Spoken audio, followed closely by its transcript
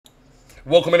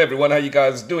Welcome in everyone, how you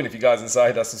guys doing? If you guys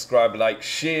inside, subscribe, like,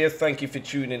 share. Thank you for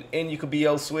tuning in. You could be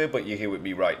elsewhere, but you're here with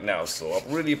me right now, so I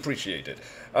really appreciate it.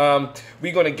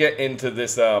 We're going to get into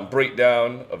this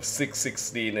breakdown of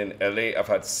 616 in LA. I've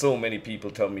had so many people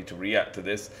tell me to react to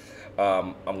this.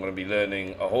 I'm going to be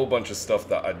learning a whole bunch of stuff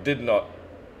that I did not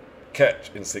catch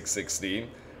in 616.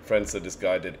 Friend said this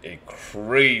guy did a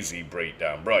crazy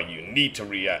breakdown. Bro, you need to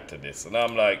react to this. And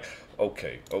I'm like,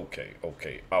 okay,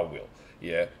 I will.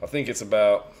 Yeah, I think it's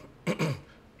about it's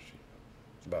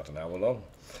about an hour long.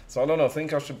 So I don't know, I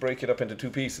think I should break it up into two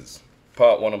pieces.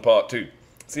 Part 1 and part 2.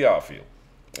 See how I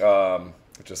feel.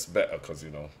 Just better because,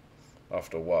 you know,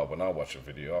 after a while when I watch a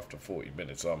video, after 40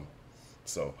 minutes,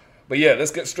 but yeah, let's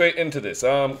get straight into this.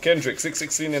 Kendrick,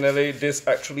 616 in LA, this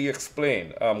actually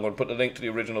explained. I'm going to put the link to the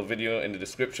original video in the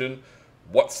description.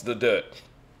 What's the dirt?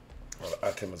 I'll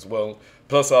add him as well.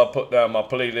 Plus, I'll put down my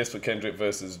playlist for Kendrick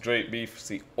versus Drake beef.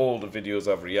 See all the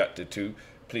videos I've reacted to.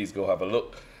 Please go have a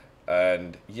look.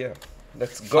 And yeah,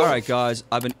 let's go. All right, guys.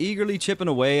 I've been eagerly chipping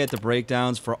away at the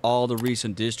breakdowns for all the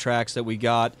recent diss tracks that we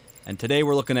got. And today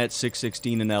we're looking at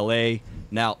 616 in LA.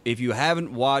 Now, if you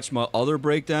haven't watched my other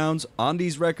breakdowns on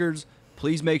these records,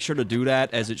 please make sure to do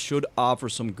that, as it should offer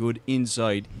some good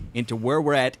insight into where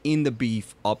we're at in the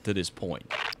beef up to this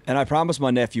point. And I promised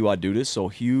my nephew I'd do this, so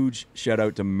huge shout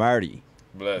out to Marty.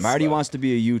 Bless, Marty man. wants to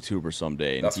be a YouTuber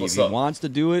someday, and That's if what's he up. wants to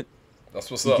do it,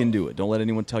 That's what's he up. can do it. Don't let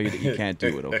anyone tell you that he can't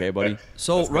do it, okay, buddy?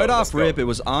 So Let's go, right let's off rip, go. it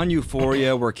was on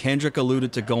Euphoria where Kendrick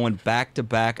alluded to going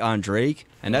back-to-back on Drake,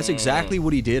 and that's exactly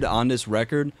what he did on this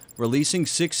record, releasing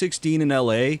 616 in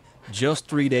LA just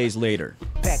 3 days later.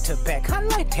 Back to back, I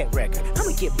like that record. I'm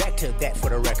gonna get back to that for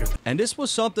the record. And this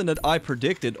was something that I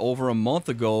predicted over a month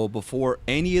ago before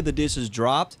any of the disses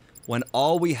dropped, when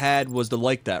all we had was the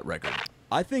Like That record.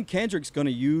 I think Kendrick's going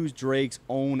to use Drake's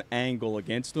own angle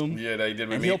against him. Yeah, they did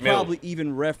with and he'll Meek Mill. probably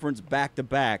even reference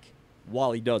back-to-back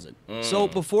while he does it. So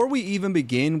before we even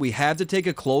begin, we have to take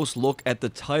a close look at the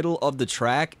title of the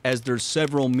track, as there's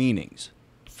several meanings.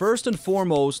 First and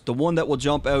foremost, the one that will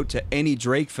jump out to any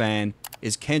Drake fan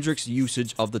is Kendrick's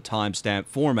usage of the timestamp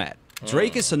format.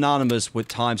 Drake is synonymous with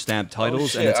timestamp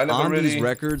titles, and shit, it's I never on these really-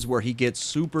 records where he gets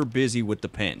super busy with the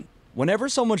pen. Whenever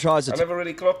someone tries to I never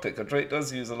really clocked it, because Drake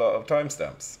does use a lot of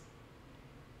timestamps.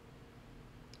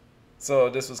 So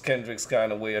this was Kendrick's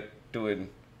kind of way of doing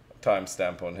a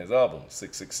timestamp on his album,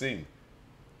 616.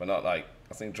 But not like,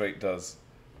 I think Drake does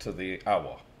to the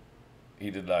hour. He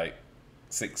did like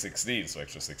 616, so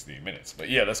extra 16 minutes. But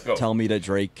yeah, let's go. tell me that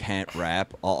Drake can't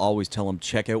rap, I'll always tell him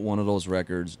check out one of those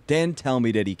records, then tell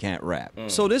me that he can't rap.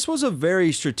 So this was a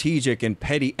very strategic and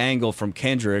petty angle from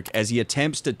Kendrick as he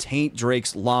attempts to taint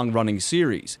Drake's long-running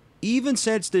series. Even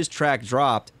since this track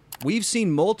dropped, we've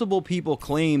seen multiple people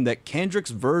claim that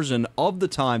Kendrick's version of the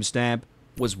timestamp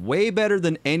was way better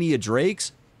than any of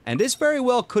Drake's, and this very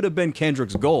well could have been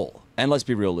Kendrick's goal. And let's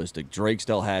be realistic, Drake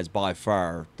still has by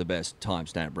far the best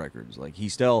timestamp records. Like, he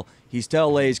still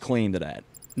lays claim to that.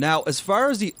 Now, as far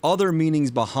as the other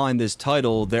meanings behind this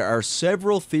title, there are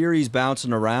several theories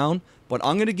bouncing around, but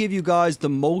I'm going to give you guys the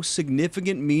most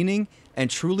significant meaning and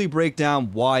truly break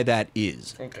down why that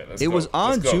is. Okay, let's It go. was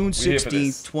on Let's go. June We're here for 16th,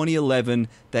 this. 2011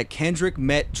 that Kendrick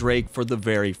met Drake for the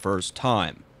very first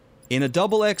time. In a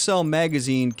XXL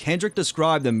magazine, Kendrick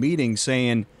described the meeting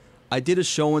saying, "I did a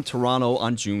show in Toronto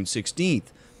on June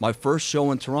 16th, my first show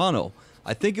in Toronto.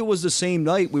 I think it was the same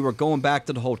night we were going back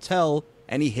to the hotel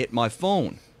and he hit my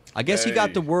phone. I guess he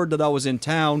got the word that I was in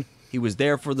town, he was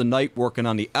there for the night working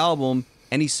on the album,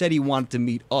 and he said he wanted to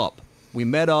meet up. We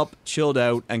met up, chilled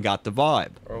out, and got the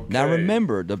vibe." Now Okay.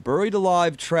 remember, the Buried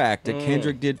Alive track that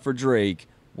Kendrick did for Drake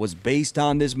was based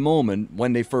on this moment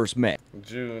when they first met.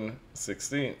 June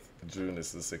 16th. June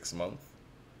is the 6th month.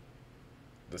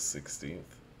 The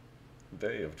 16th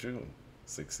day of June.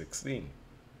 616.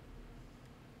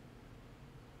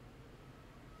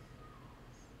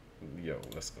 Yo,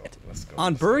 let's go. Let's go.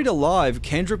 On let's Buried go. Alive,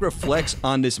 Kendrick reflects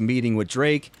on this meeting with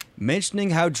Drake,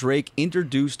 mentioning how Drake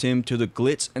introduced him to the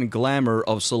glitz and glamour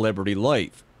of celebrity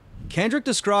life. Kendrick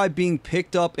described being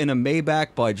picked up in a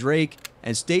Maybach by Drake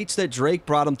and states that Drake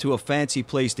brought him to a fancy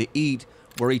place to eat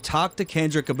where he talked to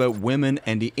Kendrick about women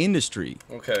and the industry.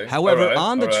 Okay. However, Alright,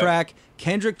 on the alright. track,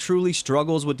 Kendrick truly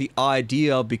struggles with the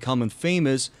idea of becoming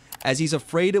famous, as he's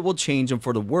afraid it will change him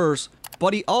for the worse,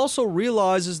 but he also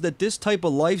realizes that this type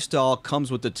of lifestyle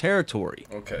comes with the territory.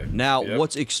 Okay. Now, Yep.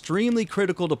 what's extremely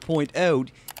critical to point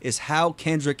out is how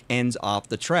Kendrick ends off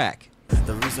the track.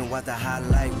 The reason why the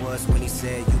highlight was when he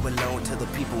said you belong to the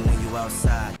people when you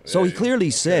outside. So he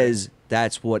clearly says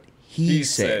that's what he He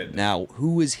said. said. Now,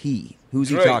 who is he? Who's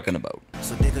he Drake. talking about?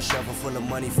 So dig a shovel full of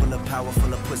money, full of power,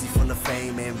 full of pussy, full of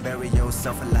fame, and bury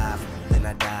yourself alive. Then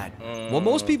I died. What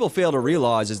most people fail to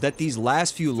realize is that these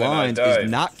last few Then I lines died.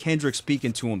 is not Kendrick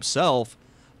speaking to himself,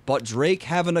 but Drake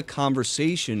having a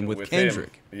conversation with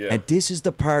Kendrick. him. Yeah. And this is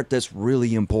the part that's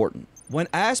really important. When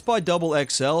asked by Double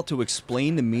XL to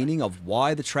explain the meaning of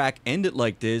why the track ended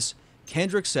like this,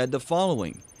 Kendrick said the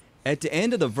following. At the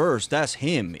end of the verse, that's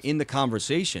him in the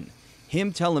conversation.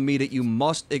 Him telling me that you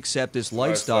must accept this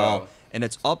lifestyle, and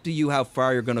it's up to you how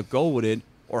far you're going to go with it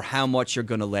or how much you're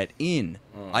going to let in.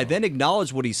 I then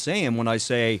acknowledge what he's saying when I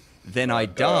say, then I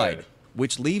died,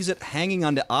 which leaves it hanging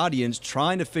on the audience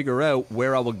trying to figure out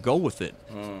where I would go with it.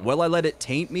 Will I let it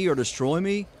taint me or destroy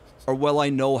me? Or will I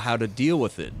know how to deal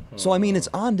with it? So, I mean, it's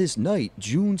on this night,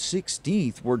 June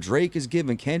 16th, where Drake is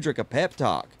giving Kendrick a pep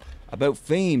talk about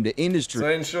fame, the industry. So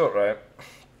in short, right?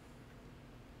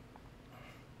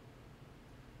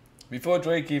 Before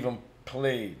Drake even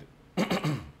played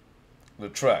the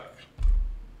track,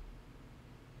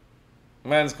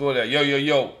 man's called out,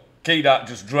 yo, K-Dot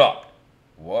just dropped.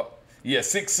 What? Yeah,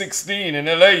 616 in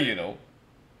LA, you know.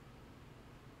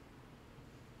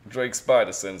 Drake's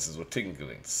spider senses were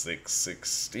tingling.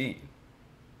 616.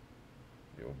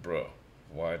 Yo, bro,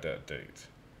 why that date?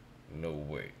 No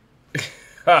way.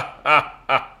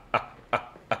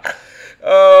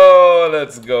 Oh,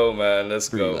 let's go, man. Let's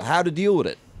go. How to deal with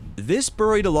it. This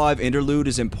Buried Alive interlude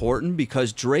is important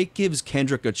because Drake gives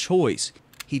Kendrick a choice.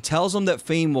 He tells him that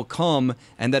fame will come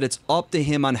and that it's up to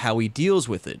him on how he deals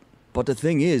with it. But the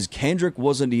thing is, Kendrick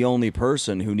wasn't the only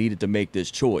person who needed to make this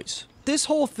choice. This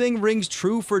whole thing rings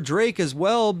true for Drake as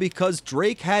well because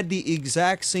Drake had the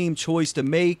exact same choice to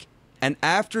make, and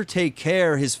after Take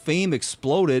Care, his fame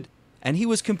exploded and he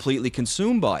was completely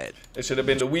consumed by it. It should have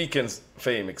been The Weeknd's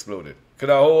fame exploded. Because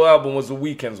that whole album was The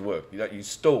Weeknd's work that you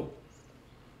stole.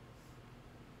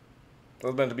 It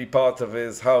was meant to be part of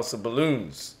his House of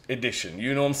Balloons edition,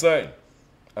 you know what I'm saying?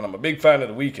 And I'm a big fan of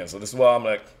The Weeknd, so this is why I'm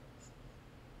like...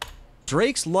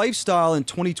 Drake's lifestyle in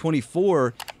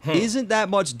 2024 isn't that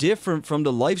much different from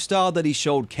the lifestyle that he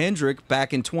showed Kendrick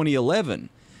back in 2011.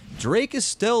 Drake is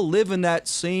still living that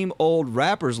same old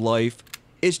rapper's life,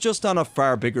 it's just on a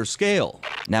far bigger scale.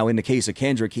 Now, in the case of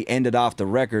Kendrick, he ended off the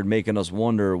record making us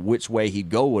wonder which way he'd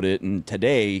go with it, and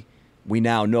today, we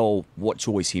now know what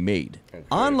choice he made. Okay.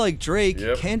 Unlike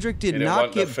Drake, Kendrick did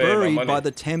not get buried by the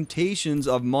temptations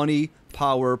of money,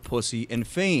 power, pussy, and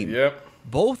fame.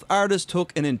 Both artists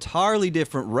took an entirely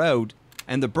different route,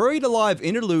 and the Buried Alive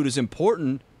interlude is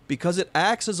important because it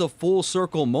acts as a full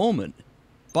circle moment.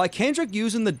 By Kendrick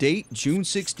using the date June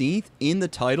 16th in the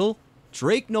title,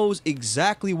 Drake knows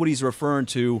exactly what he's referring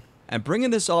to, and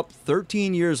bringing this up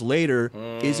 13 years later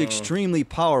is extremely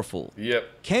powerful.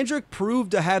 Kendrick proved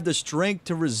to have the strength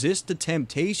to resist the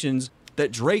temptations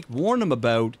that Drake warned him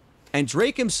about, and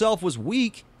Drake himself was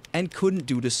weak and couldn't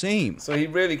do the same. So he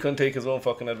really couldn't take his own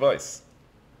fucking advice.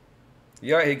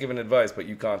 You're out here giving advice, but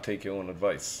you can't take your own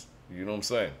advice. You know what I'm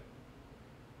saying?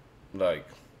 Like,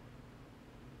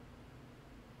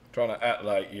 trying to act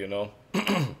like, you know,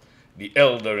 the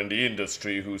elder in the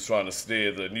industry who's trying to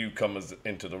steer the newcomers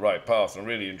into the right path. And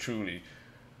really and truly,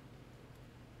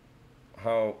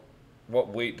 what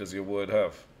weight does your word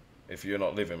have if you're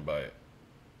not living by it?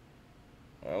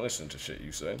 I don't listen to shit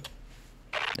you say.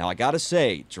 Now, I gotta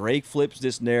say, Drake flips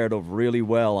this narrative really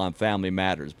well on Family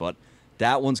Matters, but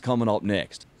that one's coming up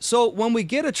next. So when we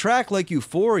get a track like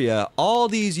Euphoria, all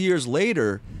these years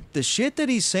later, the shit that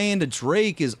he's saying to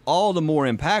Drake is all the more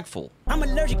impactful. I'm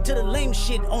allergic to the lame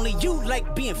shit, only you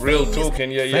like being real famous. talking,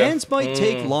 yeah. Fans might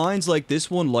take lines like this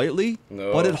one lightly,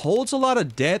 but it holds a lot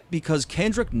of depth because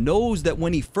Kendrick knows that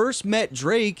when he first met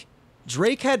Drake,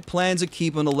 Drake had plans of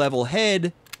keeping a level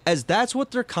head, as that's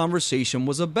what their conversation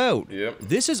was about.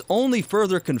 This is only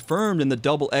further confirmed in the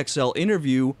Double XL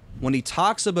interview when he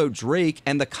talks about Drake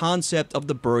and the concept of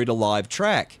the Buried Alive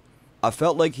track. I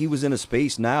felt like he was in a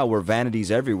space now where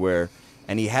vanity's everywhere,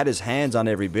 and he had his hands on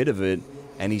every bit of it,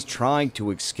 and he's trying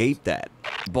to escape that.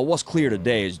 But what's clear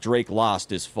today is Drake lost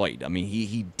this fight. I mean,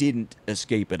 he didn't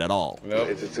escape it at all.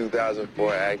 It's a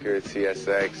 2004 Acura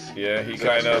TSX. Yeah, he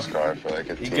kind of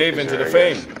like he gave into the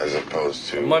fame, as opposed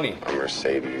to money, a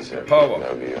Mercedes, or power.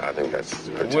 I think that's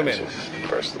pretentious, women,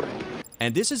 personally.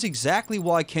 And this is exactly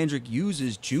why Kendrick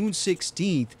uses June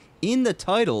 16th in the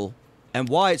title and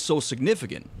why it's so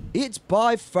significant. It's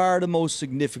by far the most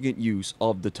significant use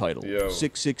of the title.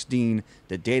 616,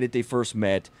 the day that they first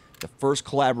met, the first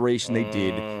collaboration they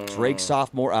did, Drake's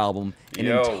sophomore album, an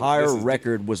entire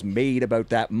record was made about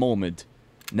that moment.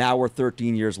 Now we're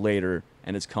 13 years later,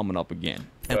 and it's coming up again.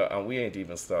 And we ain't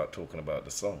even start talking about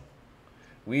the song.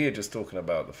 We ain't just talking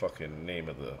about the fucking name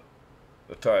of the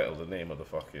the title, the name of the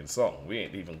fucking song. We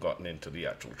ain't even gotten into the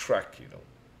actual track, you know.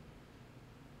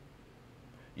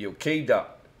 Yo,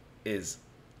 K-Dot is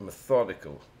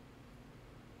methodical.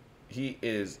 He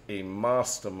is a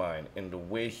mastermind in the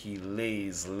way he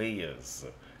lays layers.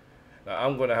 Now,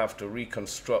 I'm going to have to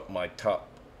reconstruct my top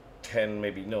 10,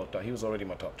 maybe, no, he was already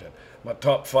my top 10. My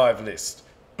top 5 list.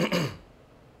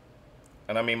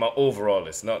 And I mean my overall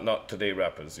list, not today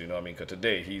rappers, you know what I mean? Because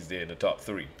today he's there in the top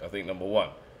 3. I think number 1.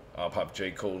 I'll have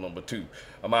J. Cole number 2.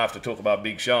 I might have to talk about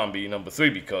Big Sean being number 3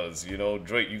 because, you know,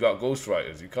 Drake, you got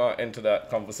ghostwriters. You can't enter that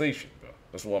conversation, bro.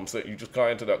 That's what I'm saying. You just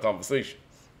can't enter that conversation.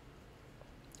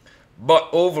 But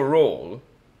overall,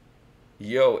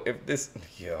 this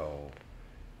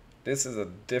is a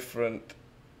different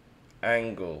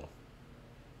angle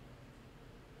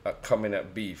at coming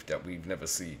at beef that we've never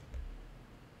seen.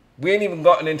 We ain't even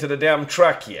gotten into the damn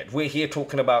track yet. We're here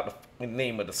talking about the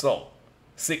name of the song.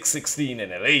 616 in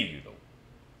LA, you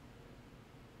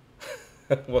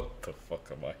know. What the fuck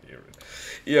am I hearing?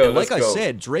 Yo, and like I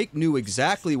said, Drake knew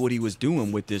exactly what he was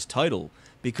doing with this title.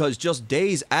 Because just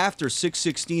days after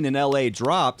 616 in LA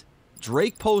dropped,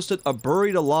 Drake posted a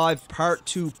Buried Alive Part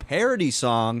 2 parody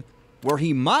song where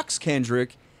he mocks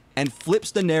Kendrick and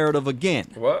flips the narrative again.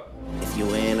 What? If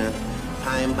you in a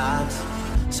pine box,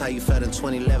 that's how you felt in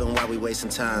 2011 while we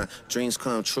wasting time. Dreams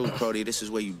come true, Brody, this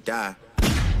is where you die.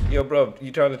 Yo, bro,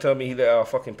 you trying to tell me he let out a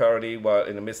fucking parody while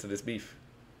in the midst of this beef?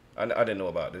 I didn't know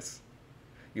about this.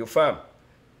 Yo, fam,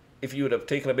 if you would have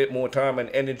taken a bit more time and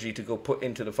energy to go put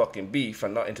into the fucking beef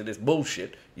and not into this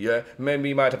bullshit, yeah, maybe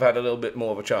you might have had a little bit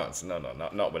more of a chance. No,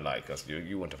 not with like us.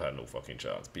 You wouldn't have had no fucking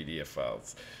chance. PDF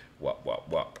files.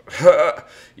 Wop.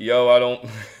 Yo, I don't...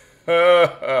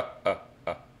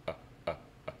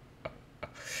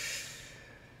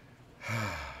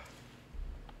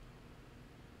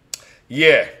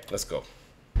 Yeah, let's go.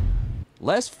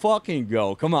 Let's fucking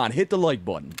go. Come on, hit the like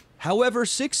button. However,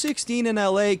 616 in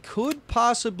LA could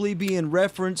possibly be in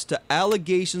reference to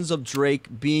allegations of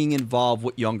Drake being involved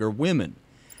with younger women.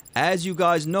 As you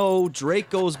guys know, Drake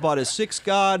goes by the 6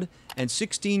 God, and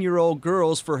 16-year-old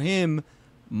girls for him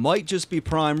might just be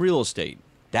prime real estate.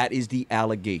 That is the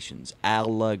allegations.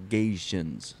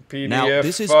 Allegations. PDF now,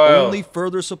 this is file. only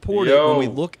further supported when we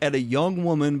look at a young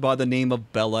woman by the name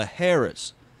of Bella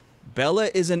Harris. Bella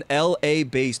is an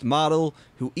LA-based model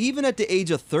who even at the age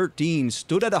of 13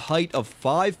 stood at a height of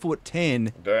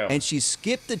 5'10", and she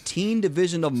skipped the teen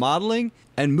division of modeling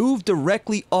and moved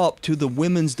directly up to the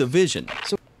women's division.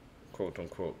 So, quote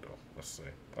unquote, though, let's say.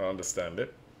 I understand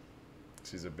it.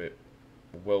 She's a bit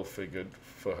well-figured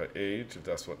for her age, if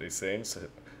that's what they're saying.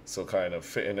 So kind of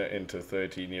fitting her into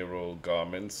 13-year-old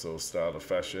garments, so style of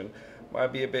fashion,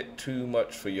 might be a bit too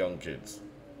much for young kids.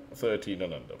 13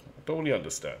 and under. I totally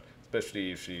understand.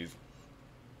 Especially if she's,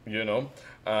 you know.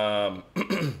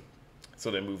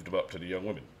 So they moved her up to the young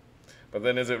women. But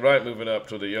then is it right moving up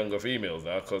to the younger females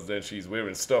now? Because then she's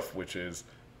wearing stuff which is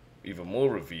even more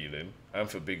revealing and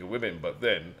for bigger women. But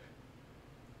then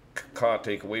can't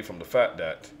take away from the fact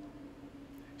that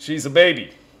she's a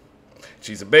baby.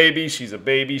 She's a baby. She's a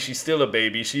baby. She's still a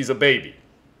baby. She's a baby.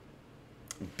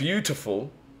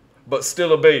 Beautiful, but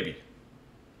still a baby.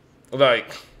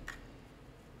 Like...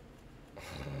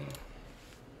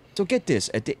 So get this,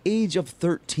 at the age of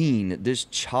 13, this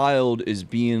child is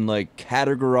being like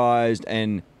categorized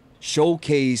and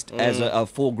showcased as a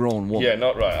full-grown woman. Yeah,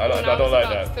 not right. I don't like that. When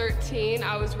I was about 13,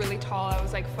 I was really tall. I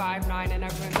was like 5'9", and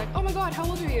everyone's like, "Oh my God, how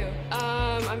old are you?"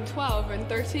 I'm 12 and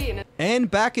 13. And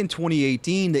back in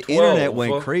 2018, the internet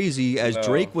went crazy as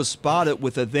Drake was spotted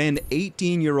with a then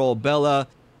 18-year-old Bella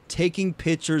taking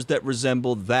pictures that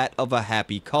resembled that of a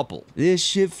happy couple. This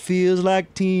shit feels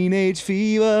like teenage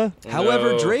fever.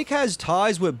 However, Drake has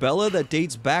ties with Bella that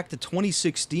dates back to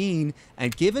 2016,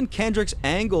 and given Kendrick's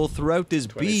angle throughout this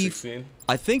beef,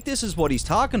 I think this is what he's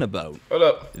talking about. Hold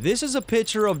up. This is a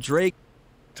picture of Drake.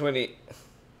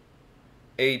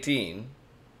 2018,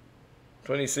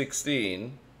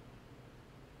 2016.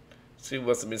 She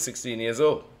must have been 16 years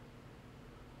old.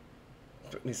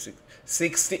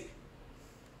 16.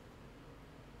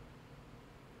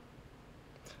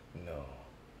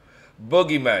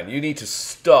 Boogeyman, you need to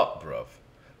stop, bruv.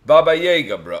 Baba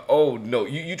Yaga, bruh. Oh, no.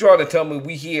 You trying to tell me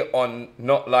we here on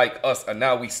Not Like Us and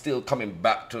now we still coming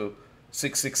back to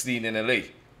 616 in LA?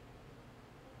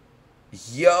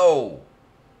 Yo.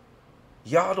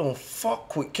 Y'all don't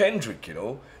fuck with Kendrick, you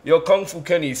know? Yo, Kung Fu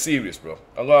Kenny is serious, bro.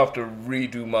 I'm gonna have to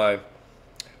redo my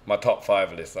top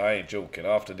 5 list. I ain't joking.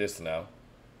 After this now.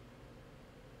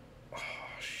 Oh,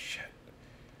 shit.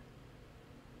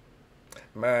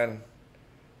 Man.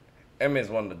 M is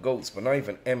one of the GOATs, but not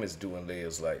even M is doing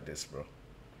layers like this, bro.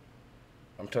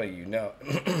 I'm telling you now,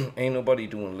 ain't nobody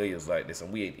doing layers like this,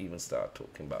 and we ain't even started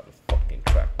talking about the fucking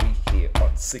track. We here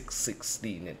on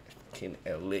 616 in fucking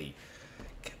LA.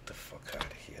 Get the fuck out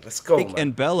of here. Let's go, man.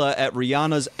 And Bella at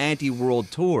Rihanna's Anti-World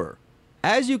Tour.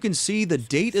 As you can see, the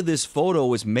date of this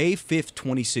photo is May 5th,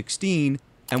 2016,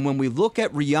 and when we look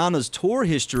at Rihanna's tour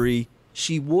history,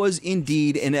 she was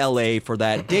indeed in LA for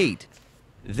that date.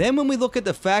 Then when we look at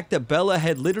the fact that Bella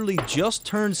had literally just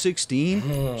turned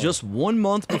 16, just 1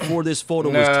 month before this photo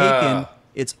was taken,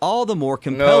 it's all the more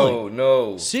compelling.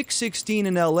 No. 616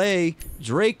 in LA,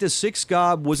 Drake the Six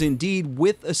God was indeed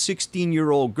with a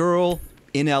 16-year-old girl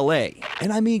in LA.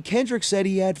 And I mean, Kendrick said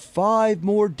he had 5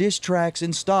 more diss tracks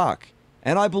in stock.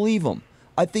 And I believe him.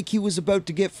 I think he was about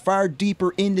to get far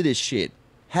deeper into this shit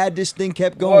had this thing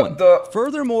kept going.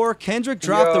 Furthermore, Kendrick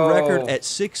dropped the record at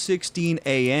 6:16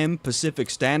 a.m. Pacific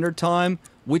Standard Time,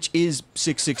 which is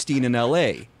 6:16 in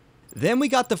LA. Then we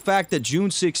got the fact that June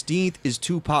 16th is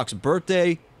Tupac's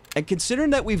birthday, and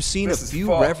considering that we've seen a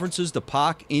few references to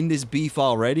Pac in this beef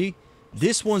already,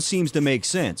 this one seems to make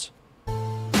sense.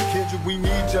 Kendrick, we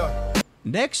need ya.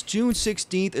 Next, June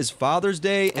 16th is Father's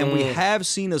Day, and we have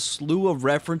seen a slew of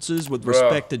references with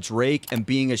respect to Drake and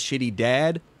being a shitty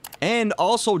dad, and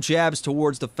also jabs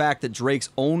towards the fact that Drake's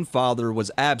own father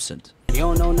was absent. You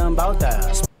don't know nothing about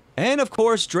that. And of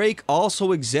course, Drake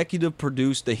also executive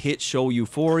produced the hit show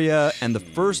Euphoria, and the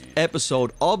first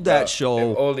episode of that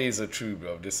show. All these are true,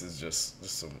 bro. This is just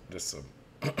some.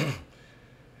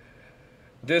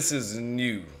 This is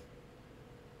new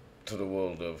to the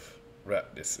world of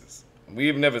rap.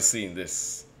 We've never seen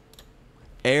this.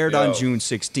 Aired on June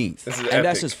 16th. And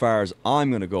that's as far as I'm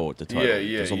going to go with the title.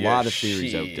 There's a lot of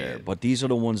theories out there, but these are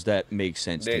the ones that make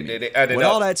sense to me. With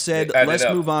all that said, let's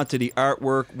move on to the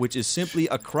artwork, which is simply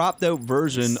a cropped out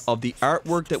version of the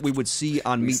artwork that we would see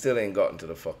on We still ain't gotten to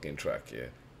the fucking track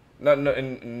yet.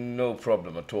 No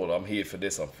problem at all. I'm here for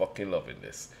this. I'm fucking loving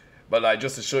this. But like,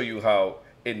 just to show you how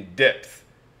in depth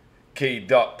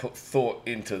K-Dot put thought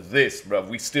into this, bruv,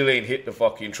 we still ain't hit the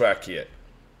fucking track yet.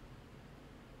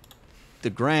 The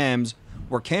Grams,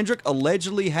 where Kendrick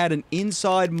allegedly had an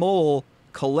inside mole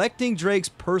collecting Drake's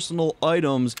personal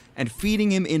items and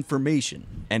feeding him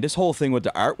information. And this whole thing with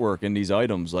the artwork and these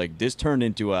items, like, this turned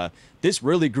into this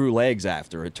really grew legs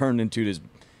after. It turned into this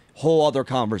whole other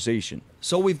conversation.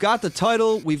 So we've got the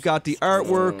title, we've got the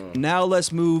artwork, now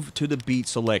let's move to the beat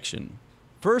selection.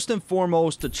 First and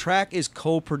foremost, the track is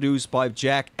co-produced by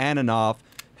Jack Antonoff,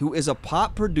 who is a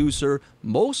pop producer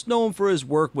most known for his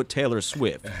work with Taylor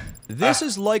Swift. This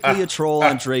is likely a troll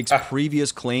on Drake's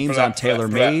previous claims on Taylor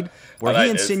Made, where he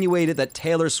insinuated that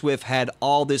Taylor Swift had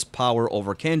all this power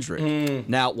over Kendrick.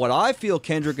 Now, what I feel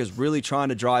Kendrick is really trying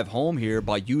to drive home here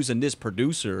by using this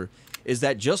producer is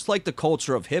that just like the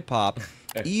culture of hip-hop,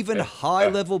 even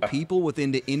high-level people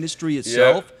within the industry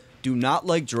itself do not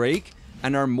like Drake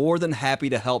and are more than happy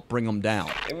to help bring him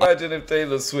down. Imagine if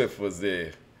Taylor Swift was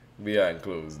there behind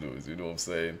closed doors, you know what I'm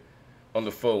saying? On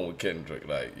the phone with Kendrick,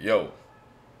 like, yo,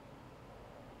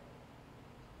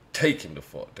 take him the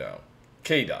fuck down.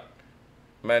 K-Dot,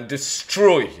 man,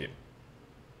 destroy him.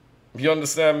 You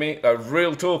understand me? Like,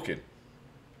 real talking.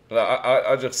 Like,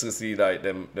 I just see like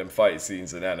them fight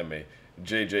scenes in anime,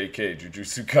 JJK,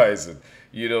 Jujutsu Kaisen.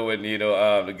 You know when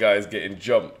the guy's getting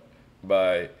jumped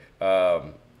by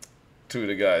two of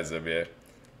the guys up here.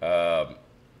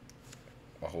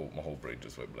 My whole brain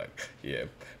just went blank. Yeah.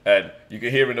 And you can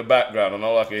hear in the background, and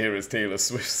all I can hear is Taylor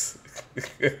Swift's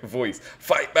voice.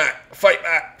 Fight back, fight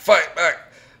back, fight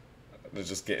back. They're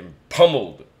just getting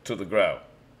pummeled to the ground.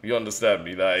 You understand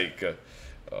me? Like,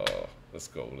 let's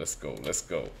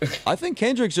go. I think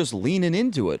Kendrick's just leaning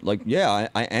into it. Like, yeah,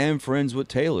 I am friends with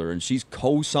Taylor, and she's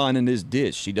co-signing this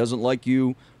diss. She doesn't like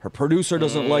you. Her producer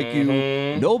doesn't like you.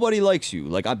 Nobody likes you.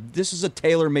 Like, this is a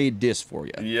tailor-made diss for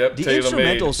you. Yep, the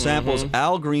instrumental samples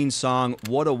Al Green's song,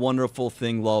 What a Wonderful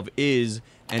Thing Love Is,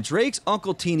 and Drake's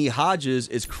Uncle Teeny Hodges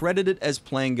is credited as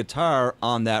playing guitar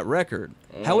on that record.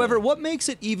 However, what makes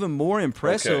it even more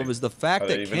impressive is the fact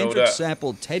that Kendrick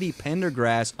sampled Teddy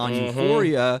Pendergrass on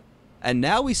Euphoria, and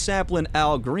now he's sampling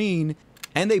Al Green,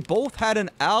 and they both had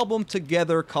an album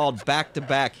together called Back to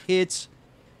Back Hits,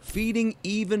 feeding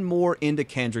even more into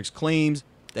Kendrick's claims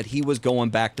that he was going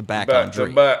back to back on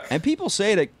Drake. And people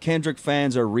say that Kendrick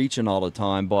fans are reaching all the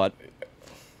time, but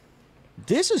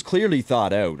this is clearly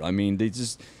thought out. I mean,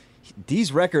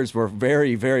 these records were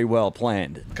very, very well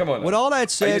planned. Come on. With all that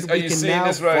said, we can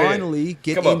now finally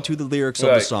get into the lyrics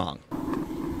of the song.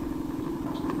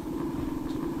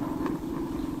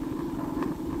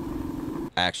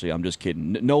 Actually, I'm just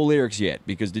kidding. No lyrics yet,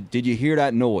 because did you hear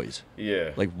that noise?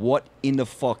 Yeah. Like, what in the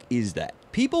fuck is that?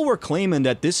 People were claiming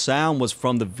that this sound was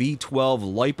from the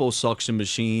V12 liposuction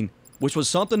machine, which was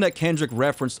something that Kendrick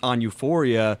referenced on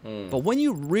Euphoria, but when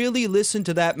you really listen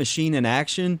to that machine in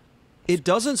action, it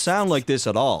doesn't sound like this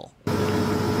at all. No,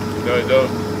 it don't.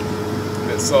 A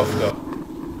bit softer.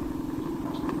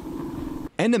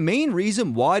 And the main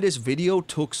reason why this video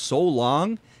took so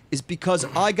long is because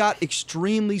I got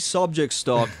extremely subject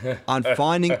stuck on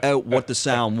finding out what the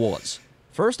sound was.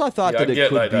 First, I thought that it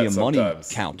could be a money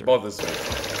counter. It bothers me.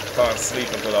 Can't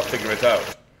sleep until I figure it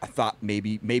out. I thought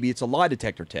maybe it's a lie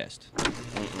detector test.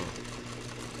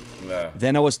 Nah.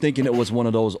 Then I was thinking it was one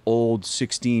of those old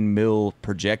 16 mil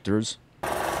projectors. Nah.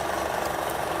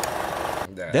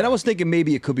 Then I was thinking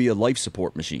maybe it could be a life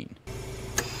support machine.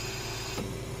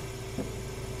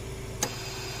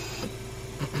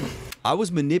 I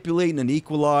was manipulating an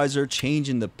equalizer,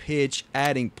 changing the pitch,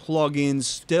 adding plugins,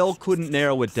 still couldn't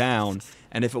narrow it down.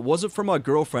 And if it wasn't for my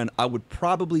girlfriend, I would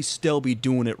probably still be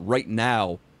doing it right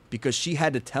now because she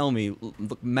had to tell me,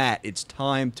 look, Matt, it's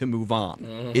time to move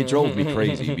on. It drove me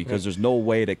crazy because there's no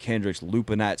way that Kendrick's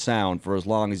looping that sound for as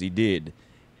long as he did.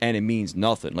 And it means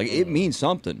nothing. Like, it means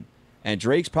something. And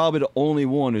Drake's probably the only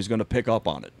one who's going to pick up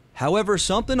on it. However,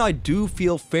 something I do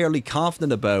feel fairly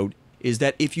confident about is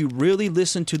that if you really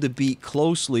listen to the beat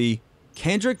closely,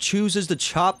 Kendrick chooses to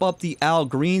chop up the Al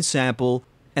Green sample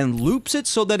and loops it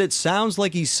so that it sounds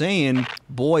like he's saying,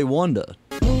 Boy Wonder.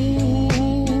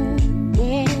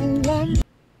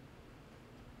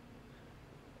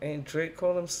 Ain't Drake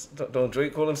call him? Don't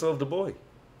Drake call himself the boy?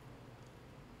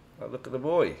 Like, look at the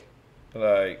boy.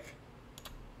 Like.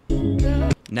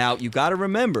 Now, you gotta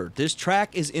remember, this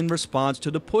track is in response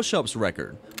to the Push-Ups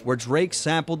record, where Drake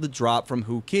sampled the drop from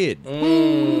Who Kid.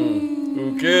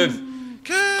 Who Kid?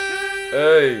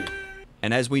 Hey.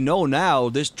 And as we know now,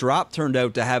 this drop turned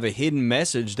out to have a hidden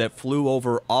message that flew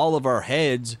over all of our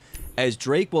heads, as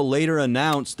Drake will later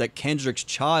announce that Kendrick's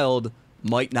child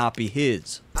might not be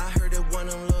his. I heard that one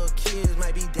of them little kids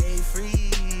might be day free.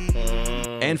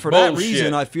 And for that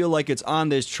reason, I feel like it's on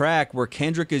this track where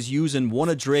Kendrick is using one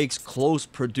of Drake's close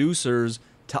producers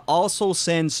to also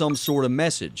send some sort of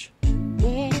message.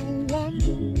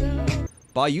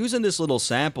 By using this little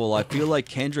sample, I feel like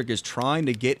Kendrick is trying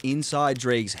to get inside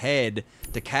Drake's head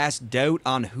to cast doubt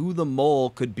on who the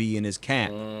mole could be in his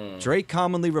camp. Drake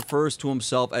commonly refers to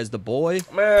himself as the boy,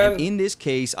 and in this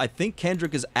case, I think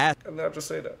Kendrick is And I'll just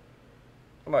say that.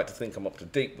 I like to think I'm up to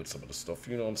date with some of the stuff,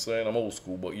 you know what I'm saying? I'm old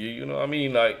school, but you know what I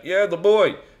mean? Like, yeah, the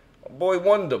boy. Boy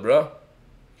Wonder, bruh.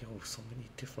 Yo, so many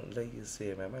different layers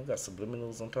here, man. Man got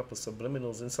subliminals on top of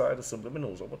subliminals inside of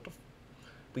subliminals. What the f?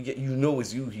 But yet you know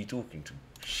it's you he talking to.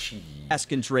 She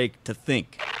asking Drake to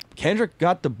think. Kendrick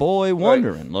got the boy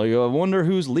wondering. Like, I wonder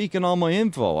who's leaking all my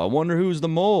info. I wonder who's the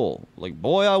mole. Like,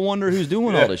 boy, I wonder who's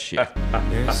doing all this shit.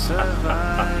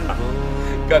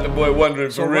 Got the boy wondering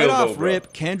for so real, right though, off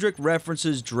rip, Kendrick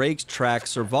references Drake's track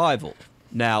Survival.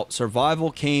 Now, Survival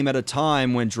came at a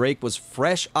time when Drake was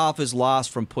fresh off his loss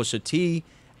from Pusha T,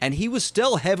 and he was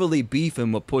still heavily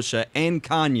beefing with Pusha and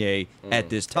Kanye at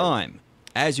this time.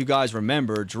 As you guys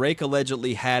remember, Drake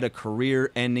allegedly had a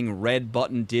career-ending red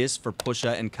button diss for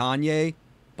Pusha and Kanye,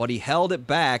 but he held it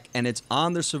back, and it's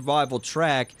on the Survival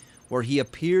track where he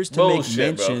appears to make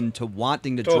mention to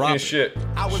wanting to drop it.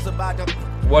 I was about to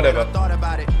whatever. Thought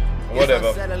about it.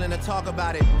 Whatever. To talk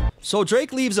about it. So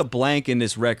Drake leaves a blank in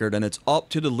this record, and it's up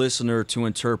to the listener to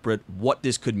interpret what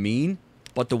this could mean.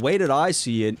 But the way that I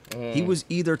see it, he was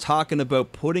either talking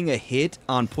about putting a hit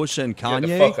on Pusha and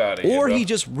Kanye, or he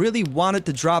just really wanted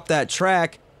to drop that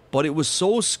track, but it was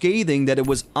so scathing that it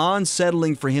was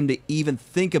unsettling for him to even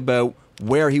think about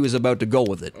where he was about to go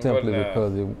with it. Simply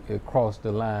because it crossed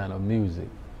the line of music.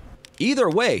 Either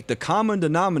way, the common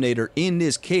denominator in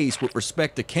this case with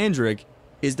respect to Kendrick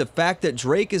is the fact that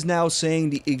Drake is now saying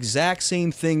the exact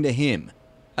same thing to him.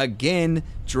 Again,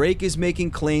 Drake is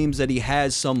making claims that he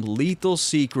has some lethal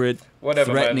secret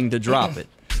threatening to drop it.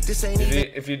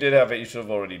 If you did have it, you should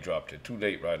have already dropped it. Too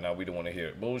late right now. We don't want to hear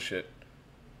it. Bullshit.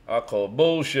 I call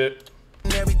bullshit.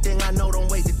 Everything I know, don't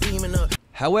wake the demon up.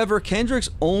 However, Kendrick's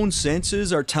own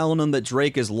senses are telling him that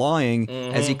Drake is lying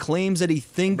as he claims that he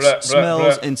thinks,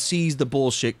 smells, and sees the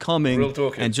bullshit coming.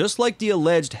 And just like the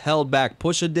alleged held back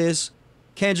Pusha diss,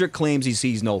 Kendrick claims he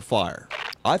sees no fire.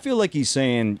 I feel like he's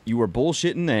saying, you were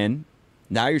bullshitting then,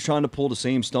 now you're trying to pull the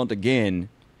same stunt again,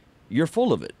 you're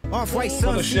full of it. Full of shit.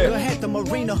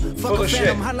 Full of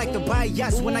shit.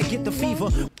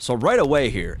 So right away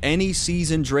here, any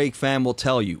seasoned Drake fan will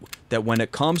tell you that when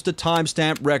it comes to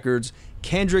timestamp records,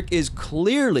 Kendrick is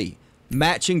clearly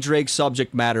matching Drake's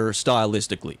subject matter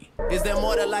stylistically. Is there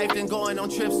more to life than going on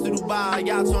trips to Dubai?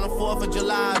 Yachts on the 4th of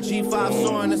July, G5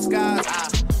 soaring the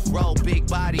skies. roll, big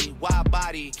body, wide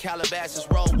body, Calabasas,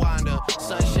 roll winder,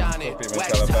 sun shining, wax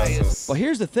tires. Calabasas. But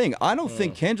here's the thing, I don't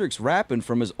think Kendrick's rapping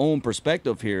from his own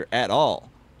perspective here at all.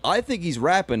 I think he's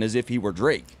rapping as if he were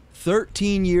Drake.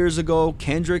 13 years ago,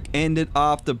 Kendrick ended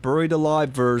off the Buried Alive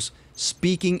verse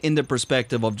speaking in the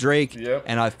perspective of Drake,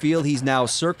 and I feel he's now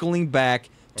circling back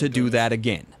to do that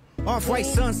again. Off-white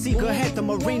Sunseeker had the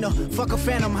marina. Fuck a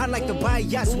phantom, I like to buy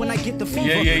yachts when I get the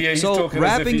fever. Yeah. So,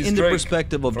 rapping in the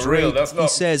perspective of Drake, he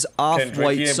says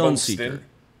off-white Sunseeker.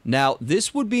 Now,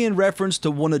 this would be in reference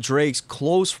to one of Drake's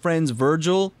close friends,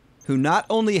 Virgil, who not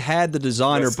only had the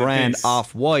designer brand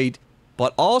Off-White,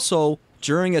 but also,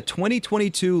 during a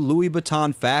 2022 Louis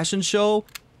Vuitton fashion show,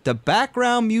 the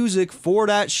background music for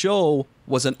that show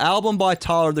was an album by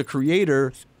Tyler, the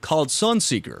Creator, called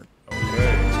Sunseeker.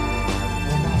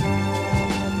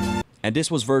 And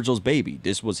this was Virgil's baby.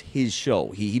 This was his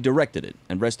show. He directed it.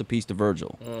 And rest in peace to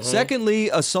Virgil. Secondly,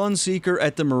 a Sunseeker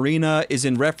at the marina is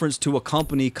in reference to a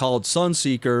company called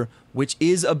Sunseeker, which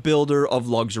is a builder of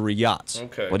luxury yachts.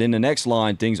 But in the next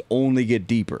line, things only get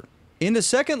deeper. In the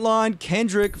second line,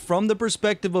 Kendrick, from the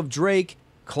perspective of Drake,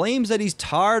 claims that he's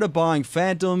tired of buying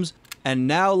Phantoms and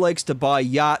now likes to buy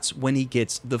yachts when he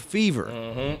gets the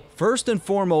fever. First and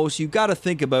foremost, you got to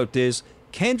think about this.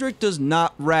 Kendrick does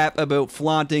not rap about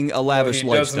flaunting a lavish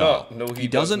lifestyle. He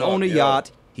doesn't own a yacht.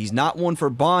 He's not one for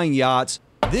buying yachts.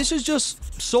 This is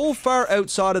just so far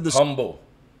outside of the... Humble.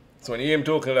 So when you hear him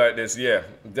talking like this, yeah,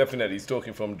 definitely he's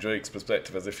talking from Drake's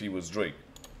perspective as if he was Drake.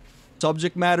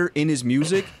 Subject matter in his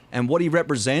music and what he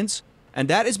represents, and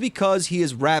that is because he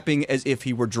is rapping as if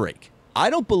he were Drake. I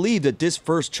don't believe that this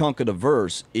first chunk of the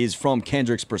verse is from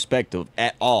Kendrick's perspective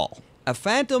at all. A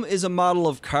Phantom is a model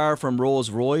of car from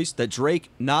Rolls-Royce that Drake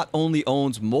not only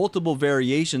owns multiple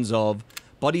variations of,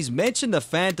 but he's mentioned the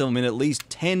Phantom in at least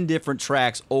 10 different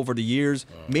tracks over the years,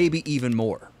 maybe even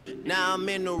more. Now I'm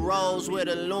in the Rolls with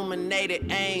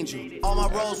illuminated angel. All my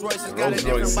Rolls Royces got a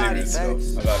different body.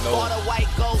 I got no.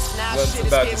 What's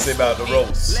about to say about the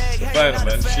Rolls? The Phantom,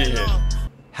 man, shit.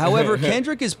 However,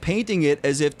 Kendrick is painting it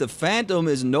as if the Phantom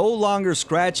is no longer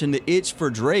scratching the itch for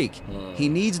Drake. He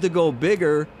needs to go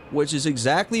bigger, which is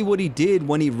exactly what he did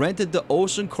when he rented the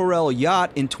Ocean Coral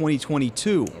yacht in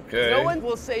 2022. No one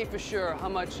will say for sure how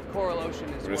much Coral Ocean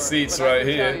is Receipts worth, right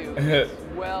here.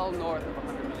 It's well north of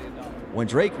 $100 million. When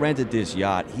Drake rented this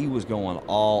yacht, he was going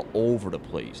all over the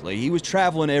place. Like, he was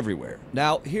traveling everywhere.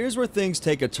 Now, here's where things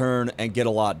take a turn and get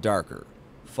a lot darker.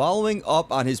 Following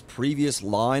up on his previous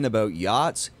line about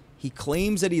yachts, he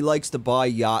claims that he likes to buy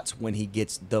yachts when he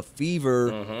gets the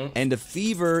fever, and the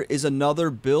Fever is another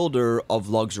builder of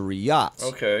luxury yachts.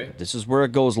 This is where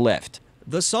it goes left.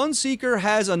 The Sunseeker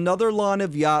has another line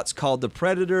of yachts called the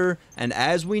Predator, and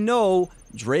as we know,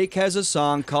 Drake has a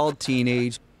song called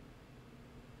Teenage.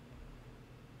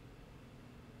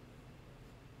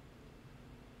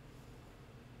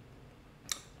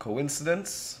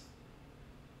 Coincidence?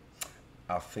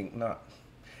 I think not.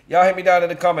 Y'all hit me down in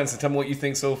the comments and tell me what you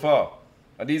think so far.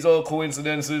 Are these all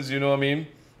coincidences, you know what I mean?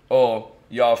 Or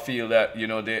y'all feel that, you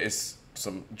know, there is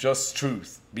some just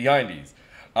truth behind these?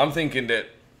 I'm thinking that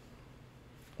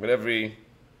with every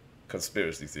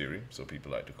conspiracy theory, so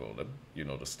people like to call them, you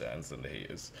know, the stands and the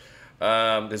haters,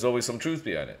 there's always some truth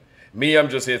behind it. Me, I'm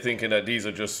just here thinking that these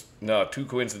are just too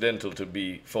coincidental to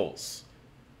be false.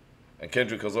 And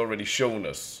Kendrick has already shown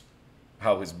us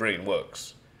how his brain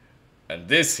works. And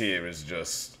this here is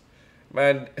just,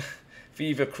 man,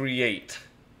 Fever create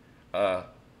a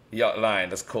yacht line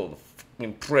that's called the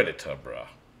fucking Predator, bruh.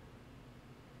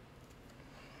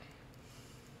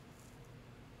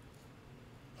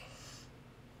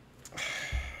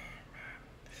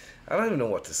 I don't even know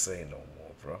what to say no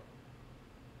more,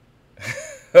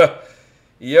 bro.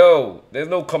 Yo, there's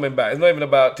no coming back. It's not even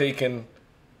about taking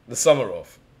the summer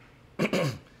off.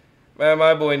 Man,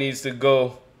 my boy needs to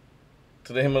go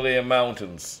to the Himalayan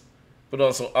mountains, put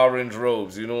on some orange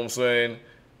robes, you know what I'm saying?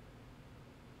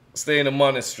 Stay in a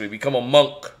monastery, become a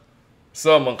monk.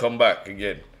 Someone come back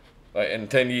again, like in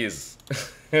 10 years.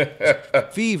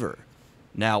 Fever.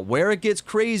 Now, where it gets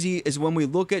crazy is when we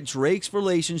look at Drake's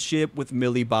relationship with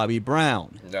Millie Bobby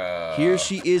Brown. Here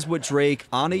she is with Drake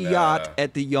on a yacht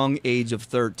at the young age of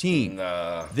 13.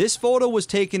 This photo was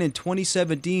taken in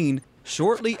 2017,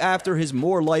 shortly after his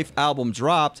More Life album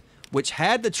dropped, which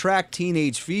had the track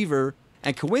Teenage Fever,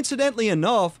 and coincidentally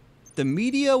enough, the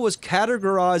media was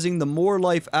categorizing the More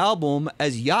Life album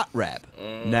as yacht rap.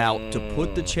 Now, to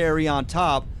put the cherry on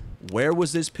top, where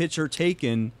was this picture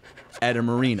taken? At a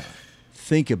marina.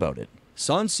 Think about it.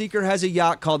 Sunseeker has a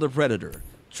yacht called the Predator.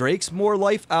 Drake's More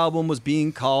Life album was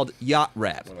being called yacht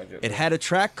rap. It had a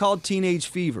track called Teenage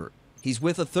Fever. He's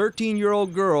with a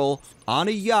 13-year-old girl on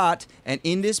a yacht, and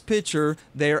in this picture,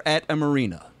 they're at a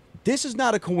marina. This is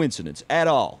not a coincidence at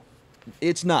all.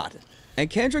 It's not. And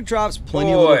Kendrick drops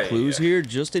plenty of little clues here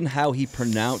just in how he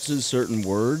pronounces certain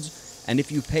words. And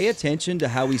if you pay attention to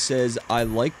how he says, "I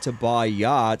like to buy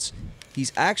yachts,"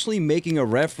 he's actually making a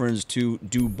reference to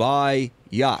Dubai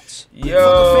yachts.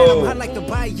 Yo! I like to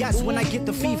buy yachts when I get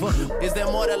the fever. Is there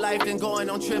more to life than going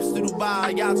on trips to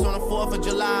Dubai? Yachts on the 4th of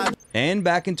July. And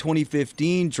back in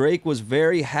 2015, Drake was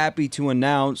very happy to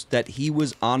announce that he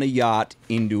was on a yacht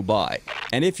in Dubai.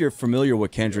 And if you're familiar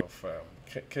with Kendrick... Yo,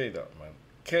 fam. K-Dot, man.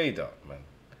 K-Dot, man.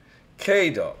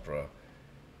 K-Dot, bro.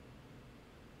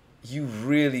 You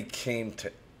really came to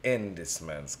end this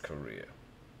man's career.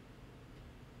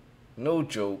 No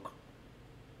joke.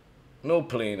 No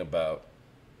playing about.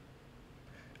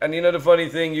 And you know the funny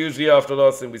thing, usually after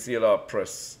last thing we see a lot of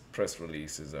press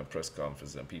releases and press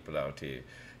conferences and people out here.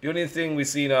 The only thing we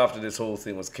seen after this whole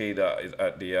thing was K-Dot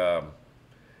at the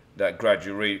that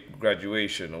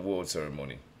graduation award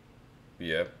ceremony.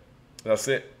 Yeah, that's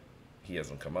it. He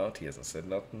hasn't come out. He hasn't said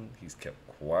nothing. He's kept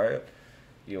quiet.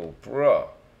 Yo, bruh,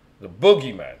 the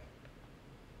boogeyman.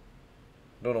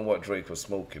 Don't know what Drake was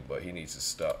smoking, but he needs to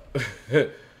stop.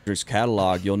 Drake's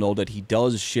catalog, you'll know that he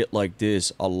does shit like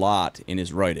this a lot in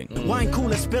his writing. Wine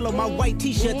cooler spill on my white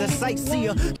t-shirt, the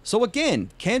sightseer. So again,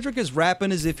 Kendrick is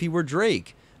rapping as if he were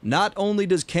Drake. Not only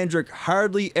does Kendrick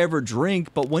hardly ever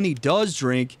drink, but when he does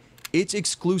drink, it's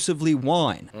exclusively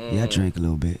wine. Yeah, I drink a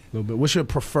little bit. What's your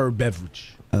preferred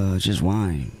beverage? Just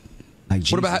wine. Like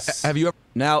Jesus. What about, have you ever...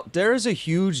 Now, there is a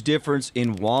huge difference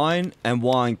in wine and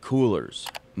wine coolers.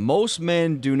 Most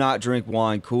men do not drink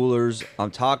wine coolers.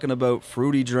 I'm talking about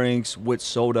fruity drinks with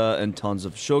soda and tons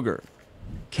of sugar.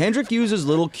 Kendrick uses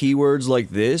little keywords like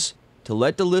this to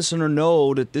let the listener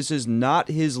know that this is not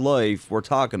his life we're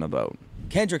talking about.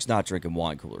 Kendrick's not drinking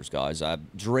wine coolers, guys.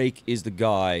 Drake is the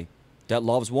guy that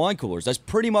loves wine coolers. That's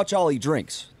pretty much all he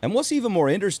drinks. And what's even more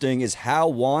interesting is how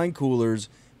wine coolers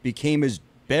became his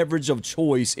beverage of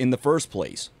choice in the first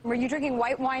place. Were you drinking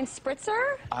white wine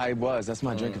spritzer? I was. That's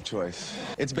my drink of choice.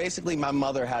 It's basically my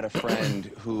mother had a friend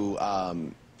who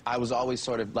I was always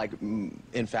sort of like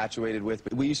infatuated with.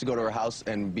 We used to go to her house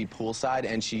and be poolside,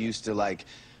 and she used to like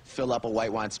fill up a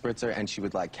white wine spritzer, and she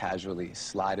would like casually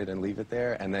slide it and leave it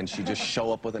there, and then she'd just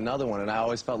show up with another one, and I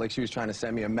always felt like she was trying to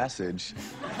send me a message.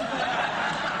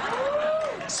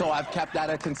 So I've kept that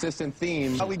a consistent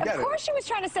theme. How we get it? Of course she was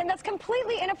trying to send. That's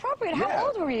completely inappropriate. Yeah. How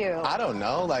old were you? I don't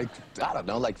know,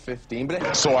 like 15.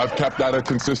 But So I've kept that a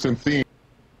consistent theme.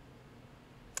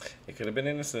 It could have been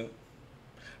innocent,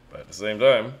 but at the same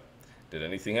time, did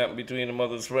anything happen between the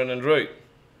mother's friend and Drake?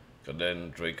 Because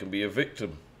then Drake can be a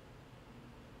victim.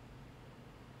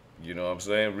 You know what I'm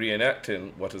saying?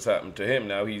 Reenacting what has happened to him.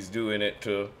 Now he's doing it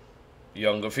to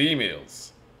younger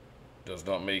females. Does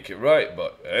not make it right,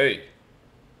 but hey.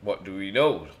 What do we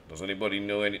know? Does anybody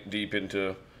know any deep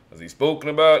into, has he spoken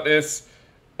about this?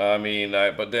 I mean,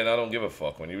 but then I don't give a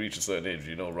fuck. When you reach a certain age,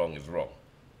 you know wrong is wrong.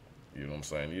 You know what I'm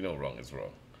saying? You know wrong is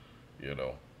wrong. You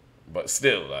know? But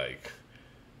still, like,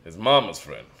 his mama's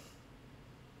friend.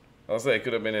 I'll say it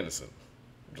could have been innocent.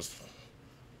 Just,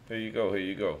 here you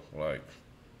go. Like,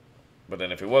 but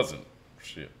then if it wasn't,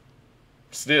 shit.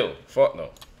 Still, fuck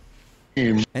no.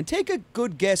 And take a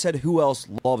good guess at who else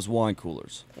loves wine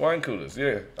coolers. Wine coolers,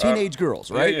 yeah. Teenage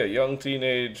girls, right? Yeah, young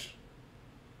teenage.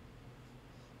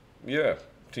 Yeah,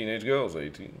 teenage girls,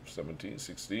 18, 17,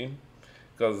 16.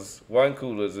 Because wine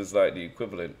coolers is like the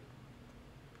equivalent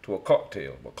to a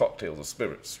cocktail. But cocktails are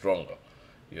spirits, stronger.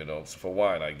 You know, so for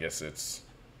wine, I guess it's,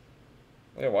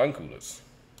 yeah, wine coolers.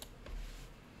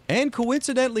 And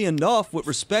coincidentally enough, with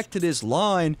respect to this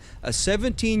line, a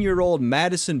 17-year-old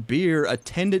Madison Beer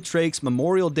attended Drake's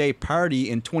Memorial Day party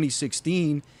in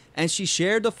 2016, and she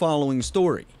shared the following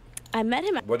story. I met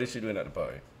him. What is she doing at the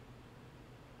party?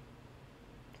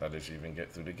 How did she even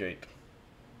get through the gate?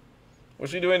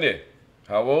 What's she doing there?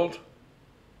 How old?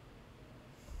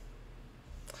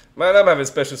 Man, I'm having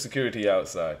special security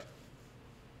outside.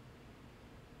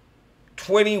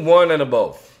 21 and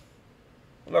above.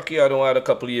 Lucky I don't add a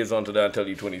couple of years onto that and tell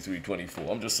you 23,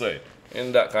 24. I'm just saying.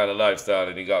 In that kind of lifestyle,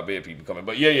 and you got bare people coming.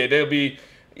 But yeah, they'll be,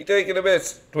 you taking the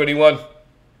bets. 21.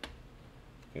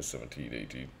 You're 17,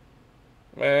 18.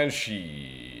 Man,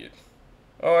 shit.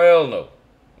 Oh, hell no.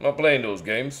 I'm not playing those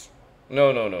games.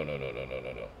 No.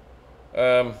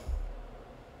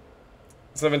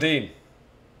 17.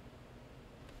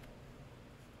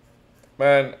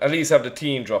 Man, at least have the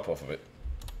teen drop off of it.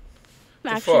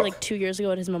 Actually, like 2 years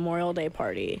ago at his Memorial Day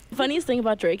party. Funniest thing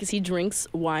about Drake is he drinks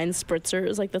wine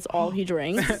spritzers. Like, that's all he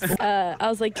drinks. I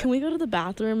was like, can we go to the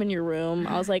bathroom in your room?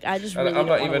 I was like, I just really I'm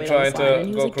not even trying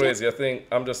to go like, crazy. I think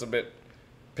I'm just a bit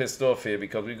pissed off here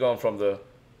because we've gone from the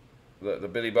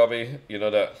Billy Bobby, you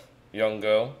know, that young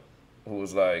girl who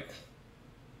was like,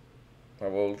 how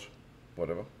old?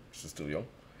 Whatever. She's still young.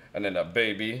 And then that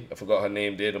baby, I forgot her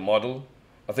name there, the model.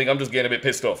 I think I'm just getting a bit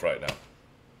pissed off right now.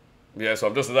 Yeah, so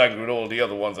I'm just as angry with all the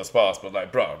other ones that's passed, but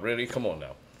like, bro, really? Come on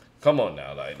now. Come on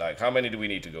now. Like, how many do we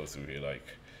need to go through here? Like,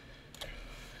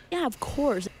 yeah, of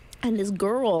course. And this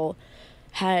girl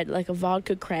had like a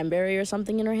vodka cranberry or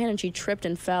something in her hand, and she tripped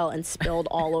and fell and spilled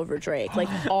all over Drake, like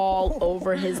all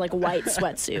over his like white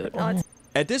sweatsuit.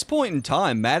 At this point in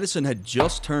time, Madison had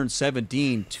just turned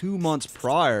 17 2 months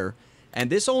prior, and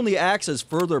this only acts as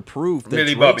further proof that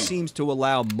Billy Drake Bobby seems to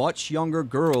allow much younger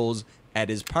girls at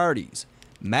his parties.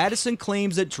 Madison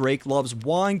claims that Drake loves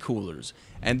wine coolers,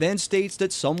 and then states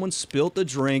that someone spilt the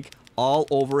drink all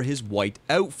over his white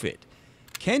outfit.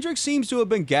 Kendrick seems to have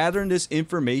been gathering this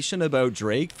information about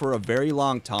Drake for a very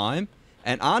long time,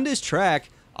 and on this track,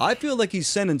 I feel like he's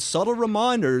sending subtle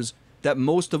reminders that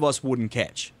most of us wouldn't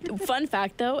catch. Fun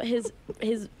fact though, his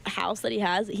house that he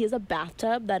has a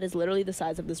bathtub that is literally the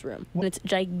size of this room. And it's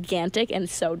gigantic and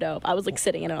so dope. I was like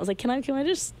sitting in it. I was like, can I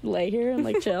just lay here and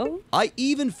like chill? I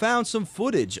even found some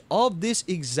footage of this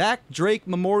exact Drake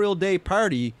Memorial Day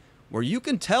party where you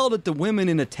can tell that the women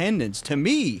in attendance, to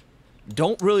me,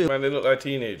 don't really... Man, they look like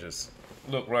teenagers.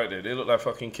 Look right there. They look like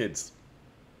fucking kids.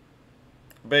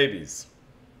 Babies.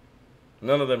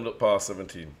 None of them look past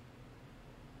 17.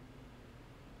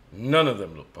 None of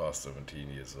them look past 17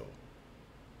 years old.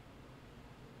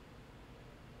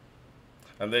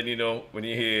 And then, you know, when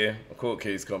you hear a court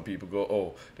case come, people go,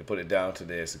 oh, they put it down to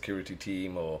their security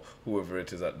team or whoever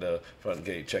it is at the front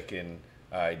gate checking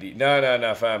ID.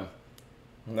 No, fam.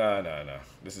 No.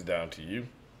 This is down to you.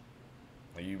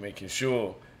 Are you making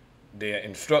sure they are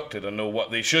instructed and know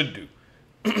what they should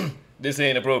do? This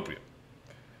ain't appropriate.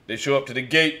 They show up to the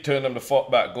gate, turn them the fuck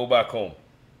back, go back home.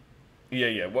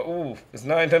 Yeah. Ooh, it's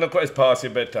 9, 10 o'clock. It's past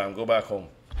your bedtime. Go back home.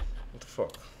 What the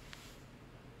fuck?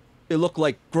 They look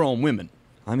like grown women.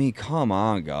 I mean, come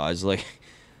on, guys. Like,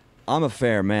 I'm a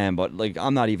fair man, but, like,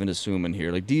 I'm not even assuming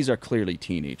here. Like, these are clearly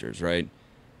teenagers, right?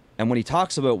 And when he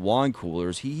talks about wine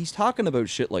coolers, he's talking about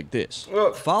shit like this.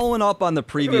 Look, following up on the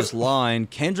previous line,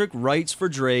 Kendrick writes for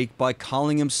Drake by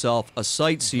calling himself a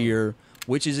sightseer,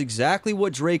 which is exactly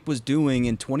what Drake was doing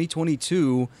in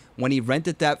 2022 when he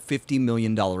rented that $50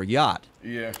 million yacht.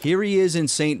 Yeah. Here he is in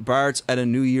St. Bart's at a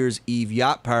New Year's Eve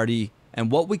yacht party,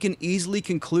 and what we can easily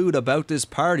conclude about this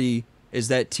party is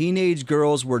that teenage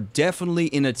girls were definitely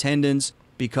in attendance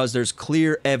because there's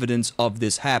clear evidence of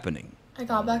this happening. I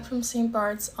got back from St.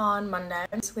 Bart's on Monday.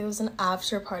 Basically, it was an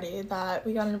after party that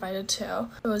we got invited to.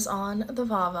 It was on the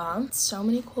Vava. So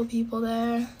many cool people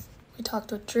there. We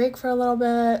talked with Drake for a little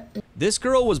bit. This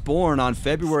girl was born on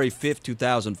February 5th,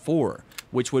 2004,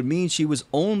 which would mean she was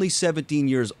only 17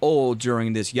 years old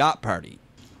during this yacht party.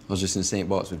 I was just in St.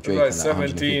 Bart's with Drake Right, and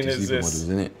 17 is this. models,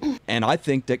 isn't it? And I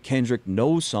think that Kendrick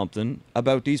knows something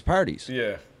about these parties.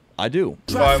 Yeah. I do.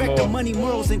 Trifecta, money,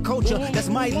 morals, and culture. That's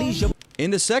my leisure.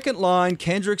 In the second line,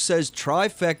 Kendrick says,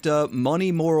 trifecta,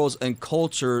 money, morals, and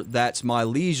culture, that's my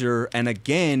leisure. And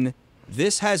again,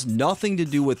 this has nothing to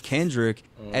do with Kendrick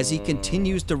as he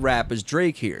continues to rap as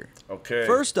Drake here. Okay.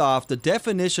 First off, the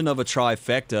definition of a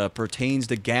trifecta pertains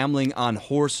to gambling on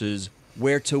horses,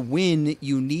 where to win,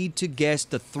 you need to guess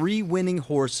the 3 winning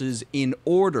horses in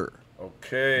order.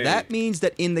 Okay. That means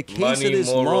that in the case Money, of this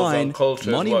morals, line, and culture is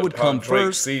money what- would how come Drake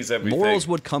first, sees everything. morals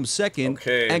would come second,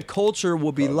 Okay. and culture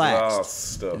will be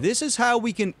last. stuff. This is how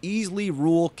we can easily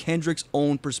rule Kendrick's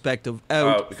own perspective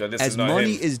out, because this as is not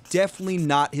money him. is definitely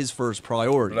not his first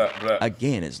priority. Blah.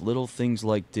 Again, it's little things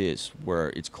like this where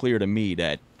it's clear to me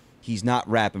that he's not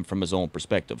rapping from his own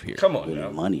perspective here. Come on really,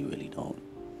 now. money really don't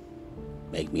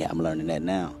make me. I'm learning that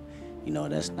now. You know,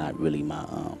 that's not really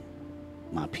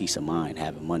my peace of mind,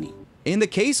 having money. In the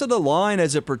case of the line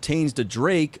as it pertains to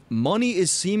Drake, money is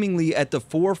seemingly at the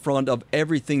forefront of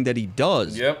everything that he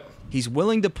does. Yep. He's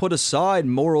willing to put aside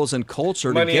morals and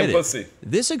culture Money to get and it. pussy.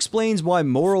 This explains why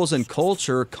morals and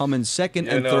culture come in second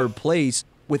and third place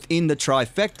within the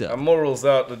trifecta. And morals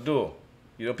out the door.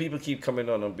 You know, people keep coming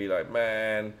on and be like,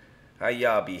 man, how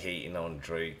y'all be hating on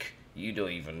Drake? You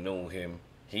don't even know him.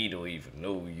 He don't even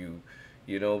know you.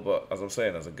 You know, but as I'm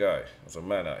saying, as a guy, as a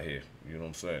man out here, you know what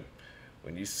I'm saying?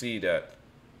 When you see that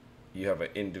you have an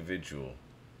individual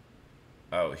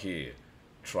out here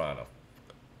trying to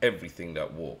everything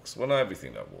that walks. Well, not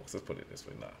everything that walks. Let's put it this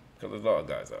way now, because there's a lot of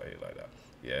guys out here like that.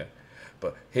 Yeah,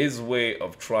 but his way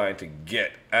of trying to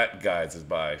get at guys is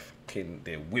by fucking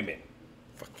their women,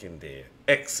 fucking their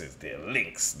exes, their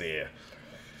links, their.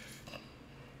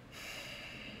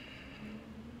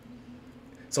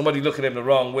 Somebody look at him the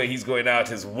wrong way, he's going out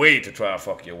his way to try and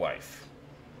fuck your wife.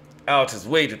 Out his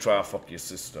way to try and fuck your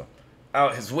sister.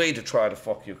 Out his way to try to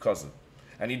fuck your cousin.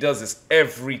 And he does this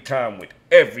every time with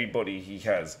everybody he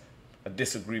has a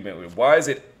disagreement with. Why is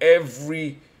it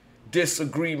every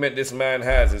disagreement this man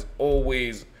has is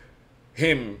always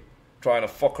him trying to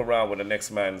fuck around with the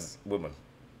next man's woman?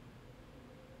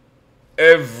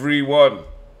 Everyone.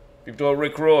 People are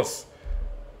Rick Ross,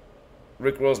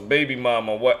 baby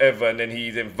mama, whatever, and then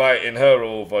he's inviting her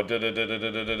over, trying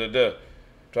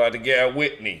to get at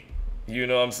Whitney. You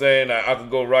know what I'm saying? I could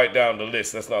go right down the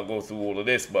list. Let's not go through all of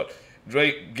this, but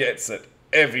Drake gets at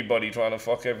everybody trying to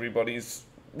fuck everybody's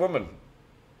woman,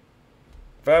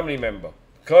 family member,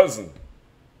 cousin.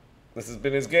 This has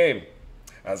been his game.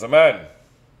 As a man,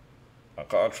 I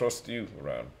can't trust you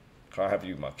around. Can't have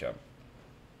you in my camp.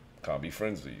 Can't be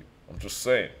friends with you. I'm just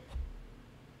saying.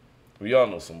 We all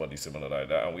know somebody similar like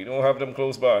that, and we don't have them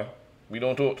close by. We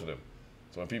don't talk to them.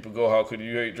 So when people go, how could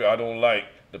you hate Drake? I don't like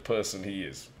the person he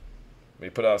is. They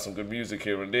put out some good music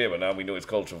here and there, but now we know it's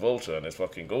culture vulture and it's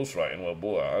fucking ghostwriting. Well,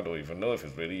 boy, I don't even know if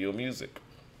it's really your music.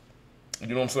 You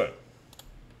know what I'm saying?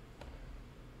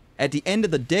 At the end of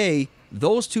the day,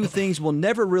 those two things will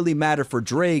never really matter for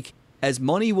Drake, as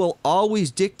money will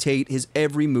always dictate his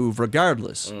every move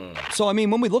regardless. So, I mean,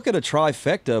 when we look at a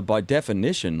trifecta, by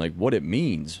definition, like what it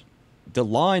means, the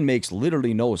line makes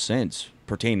literally no sense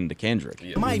pertaining to Kendrick.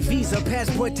 Yeah. My visa,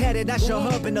 passport tatted, that's your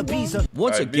hub in Ibiza.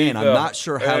 Once again, I'm not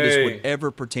sure how this would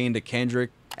ever pertain to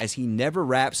Kendrick, as he never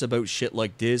raps about shit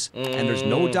like this, and there's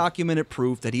no documented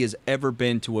proof that he has ever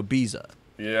been to Ibiza.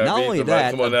 Yeah, not Ibiza, only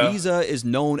that, Ibiza is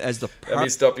known as the... Let me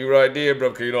stop you right there,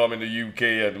 bro, because you know I'm in the UK,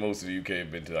 and most of the UK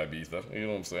have been to Ibiza. You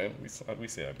know what I'm saying? We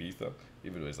say Ibiza,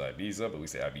 even though it's Ibiza, but we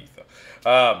say Ibiza.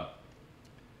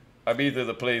 Ibiza is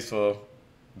a place for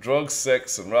drugs,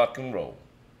 sex, and rock and roll.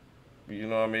 You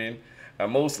know what I mean?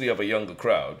 And mostly of a younger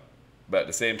crowd, but at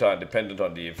the same time dependent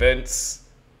on the events,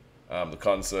 the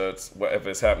concerts, whatever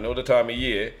is happening. All the time of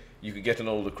year, you could get an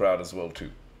older crowd as well too.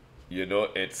 You know,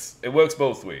 it works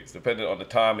both ways, depending on the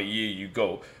time of year you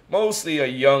go. Mostly a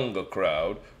younger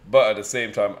crowd, but at the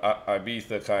same time,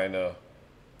 Ibiza kind of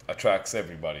attracts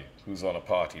everybody who's on a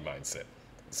party mindset.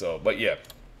 So, but yeah.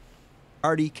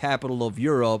 Party capital of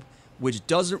Europe, which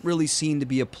doesn't really seem to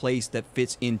be a place that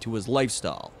fits into his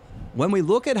lifestyle. When we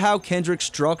look at how Kendrick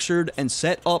structured and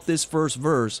set up this first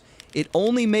verse, it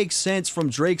only makes sense from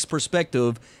Drake's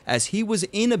perspective, as he was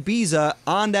in Ibiza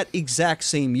on that exact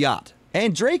same yacht.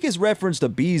 And Drake has referenced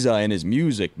Ibiza in his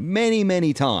music many,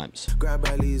 many times. Grab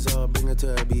Lisa, bring her to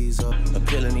Ibiza.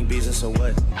 Appealing Ibiza, so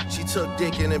what? She took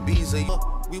dick in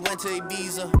Ibiza. We went to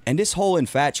Ibiza. And this whole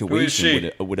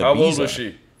infatuation with How old was Ibiza,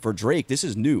 she? for Drake, this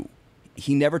is new.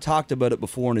 He never talked about it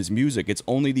before in his music. It's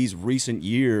only these recent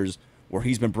years where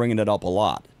he's been bringing it up a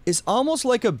lot. It's almost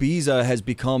like Ibiza has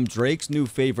become Drake's new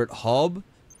favorite hub,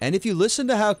 and if you listen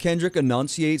to how Kendrick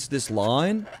enunciates this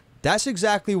line, that's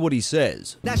exactly what he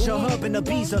says. That's your hub in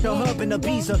Ibiza, your hub in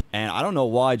Ibiza. And I don't know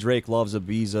why Drake loves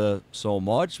Ibiza so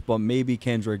much, but maybe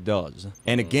Kendrick does.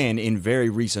 And again, in very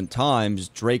recent times,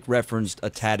 Drake referenced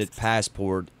a tatted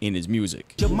passport in his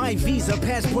music. My visa,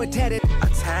 passport tatted. I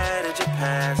tatted your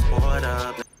passport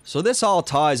up. So this all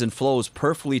ties and flows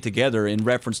perfectly together in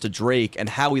reference to Drake and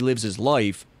how he lives his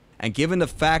life, and given the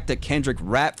fact that Kendrick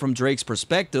rapped from Drake's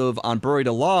perspective on Buried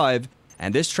Alive,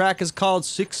 and this track is called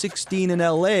 616 in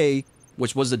LA,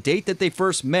 which was the date that they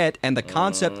first met and the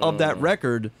concept of that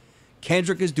record,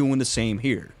 Kendrick is doing the same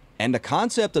here. And the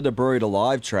concept of the Buried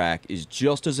Alive track is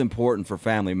just as important for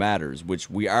Family Matters, which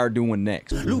we are doing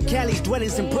next. Luke Cali's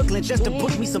dwellings in Brooklyn just to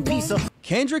book me some pizza.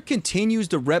 Kendrick continues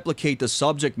to replicate the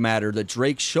subject matter that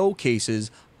Drake showcases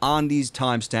on these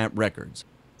timestamp records.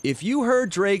 If you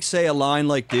heard Drake say a line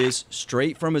like this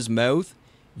straight from his mouth,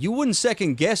 you wouldn't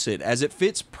second guess it, as it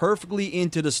fits perfectly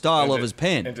into the style of his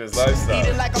pen. Into his lifestyle. Eat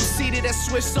it like I'm seated at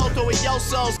Swiss Soto with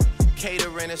Yosos.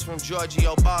 Catering is from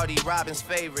Giorgio Bardi, Robin's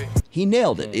favorite. He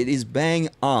nailed it. It is bang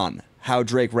on how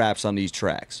Drake raps on these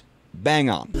tracks. Bang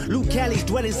on. Luke Cali's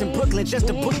dwellings in Brooklyn just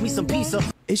to book me some pizza.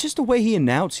 It's just the way he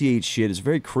enunciates shit is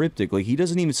very cryptic. Like, he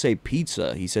doesn't even say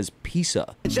pizza. He says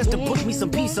pizza. Just to book me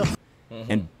some pizza.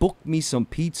 And book me some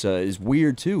pizza is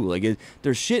weird too. Like,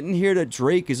 there's shit in here that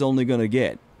Drake is only gonna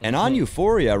get. And on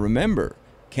Euphoria, remember,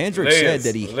 Kendrick said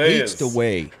that he hates the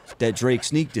way that Drake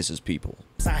sneak disses people.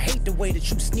 I hate the way that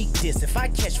you sneak this. If I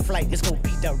catch flight, it's gonna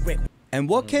be direct. And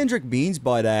what Kendrick means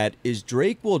by that is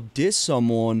Drake will diss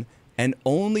someone and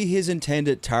only his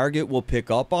intended target will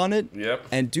pick up on it. Yep.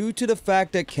 And due to the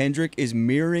fact that Kendrick is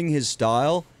mirroring his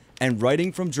style and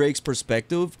writing from Drake's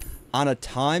perspective on a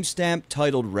timestamp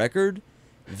titled record,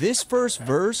 this first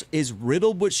verse is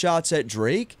riddled with shots at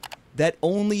Drake that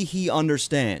only he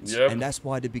understands. Yep. And that's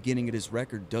why the beginning of this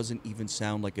record doesn't even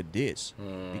sound like a diss,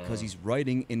 because he's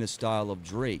writing in the style of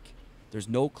Drake. There's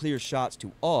no clear shots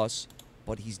to us,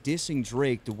 but he's dissing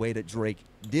Drake the way that Drake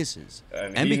disses.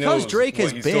 And because knows Drake what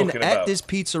has he's been talking at about. this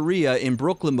pizzeria in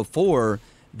Brooklyn before,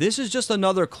 this is just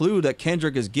another clue that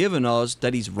Kendrick has given us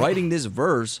that he's writing this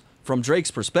verse from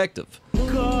Drake's perspective.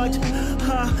 God,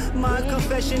 my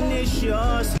confession is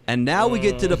yours. And now we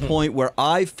get to the point where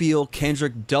I feel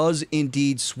Kendrick does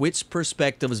indeed switch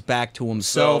perspectives back to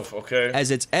himself. Okay.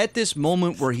 As it's at this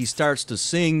moment where he starts to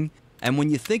sing. And when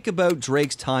you think about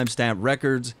Drake's timestamp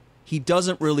records, he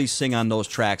doesn't really sing on those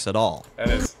tracks at all.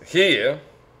 And it's here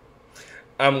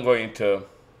I'm going to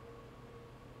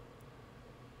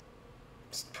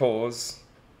pause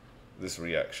this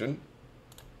reaction.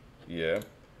 Yeah.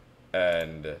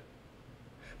 And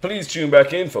please tune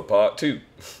back in for part 2.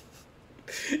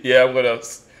 Yeah, I'm going to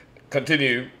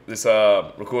continue this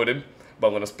recording, but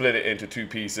I'm going to split it into 2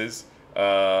 pieces.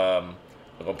 I'm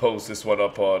going to post this one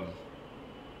up on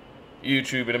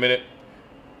YouTube in a minute,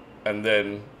 and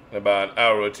then in about an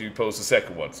hour or 2 post the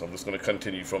second one. So I'm just going to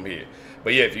continue from here.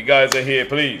 But yeah, if you guys are here,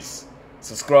 please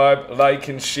subscribe, like,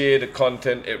 and share the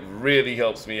content. It really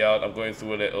helps me out. I'm going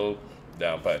through a little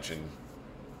down patch in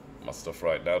my stuff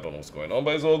right now. Don't know what's going on,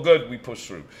 but it's all good. We push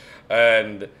through.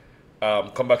 And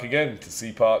come back again to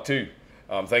see part 2.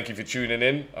 Thank you for tuning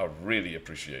in. I really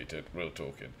appreciate it. Real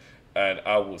talking. And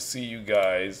I will see you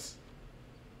guys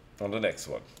on the next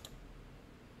one.